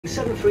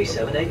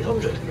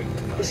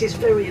737-800. This is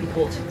very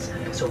important,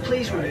 so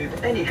please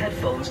remove any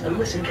headphones and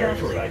listen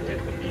carefully.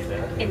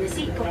 In the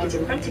seat pocket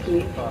in front of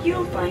you,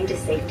 you'll find a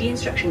safety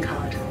instruction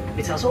card.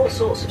 It has all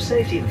sorts of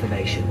safety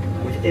information,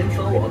 with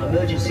info on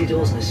emergency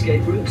doors and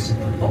escape routes,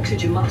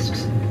 oxygen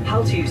masks,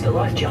 how to use the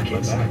life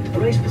jackets,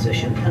 brace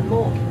position and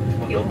more.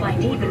 You'll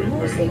find even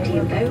more safety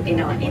info in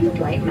our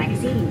in-flight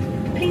magazine.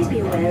 Please be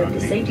aware of the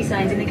safety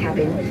signs in the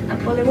cabin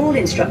and follow all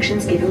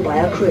instructions given by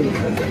our crew.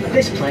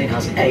 This plane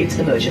has 8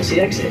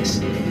 emergency exits.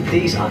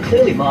 These are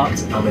clearly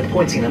marked and we're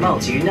pointing them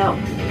out to you now.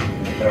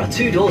 There are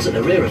 2 doors at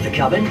the rear of the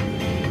cabin,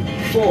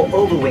 4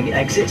 overwing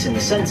exits in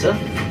the centre,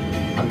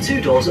 and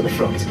 2 doors at the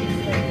front.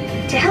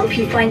 To help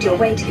you find your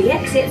way to the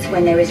exits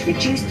when there is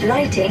reduced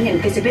lighting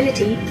and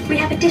visibility, we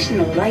have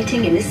additional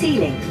lighting in the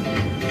ceiling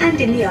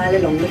and in the aisle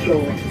along the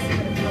floor.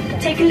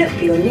 Take a look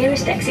for your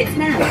nearest exits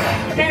now,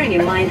 bearing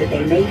in mind that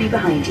they may be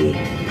behind you.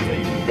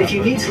 If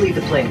you need to leave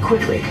the plane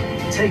quickly,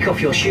 take off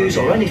your shoes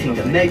or anything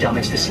that may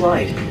damage the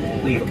slide.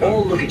 Leave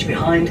all luggage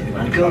behind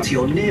and go to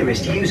your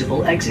nearest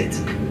usable exit.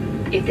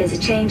 If there's a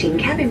change in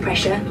cabin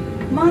pressure,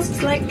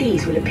 masks like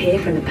these will appear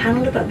from the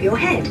panel above your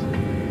head.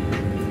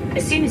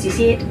 As soon as you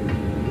see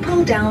it,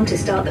 pull down to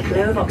start the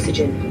flow of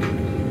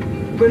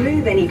oxygen.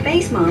 Remove any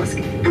face mask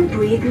and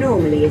breathe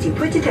normally as you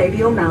put it over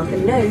your mouth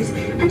and nose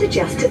and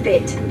adjust to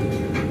fit.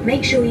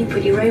 Make sure you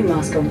put your own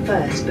mask on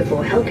first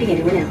before helping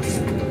anyone else.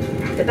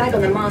 The bag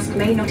on the mask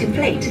may not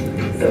inflate,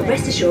 but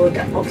rest assured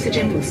that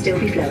oxygen will still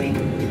be flowing.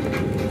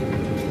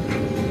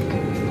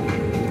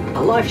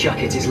 A life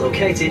jacket is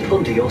located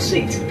under your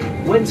seat.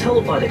 When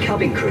told by the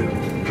cabin crew,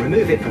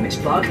 remove it from its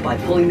bag by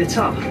pulling the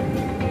tab.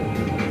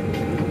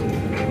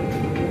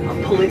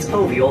 And pull it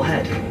over your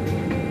head.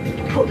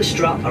 Put the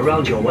strap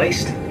around your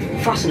waist,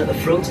 fasten at the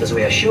front as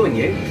we are showing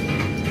you,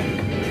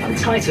 and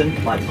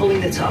tighten by pulling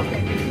the tab.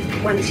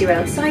 Once you're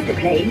outside the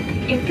plane,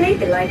 inflate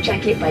the life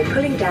jacket by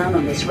pulling down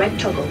on this red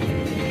toggle.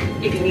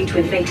 If you need to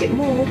inflate it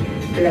more,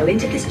 blow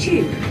into this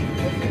tube.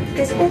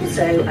 There's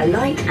also a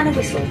light and a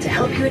whistle to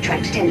help you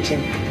attract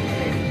attention.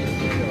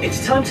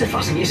 It's time to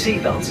fasten your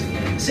seatbelt.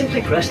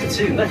 Simply press the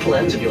 2 metal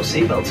ends of your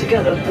seatbelt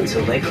together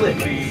until they clip.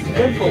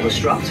 Then pull the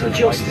strap to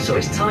adjust so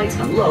it's tight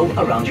and low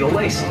around your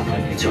waist.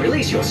 To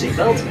release your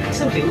seatbelt,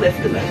 simply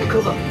lift the metal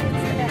cover.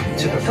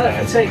 To prepare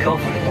for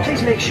takeoff,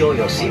 please make sure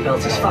your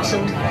seatbelt is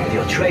fastened, with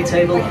your tray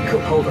table and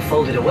cup holder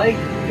folded away,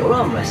 your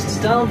armrests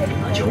down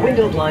and your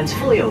window blinds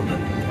fully open.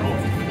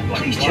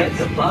 Please check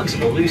that bags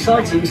or loose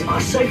items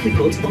are safely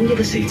put under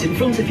the seat in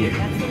front of you.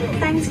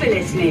 Thanks for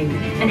listening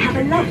and have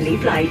a lovely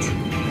flight.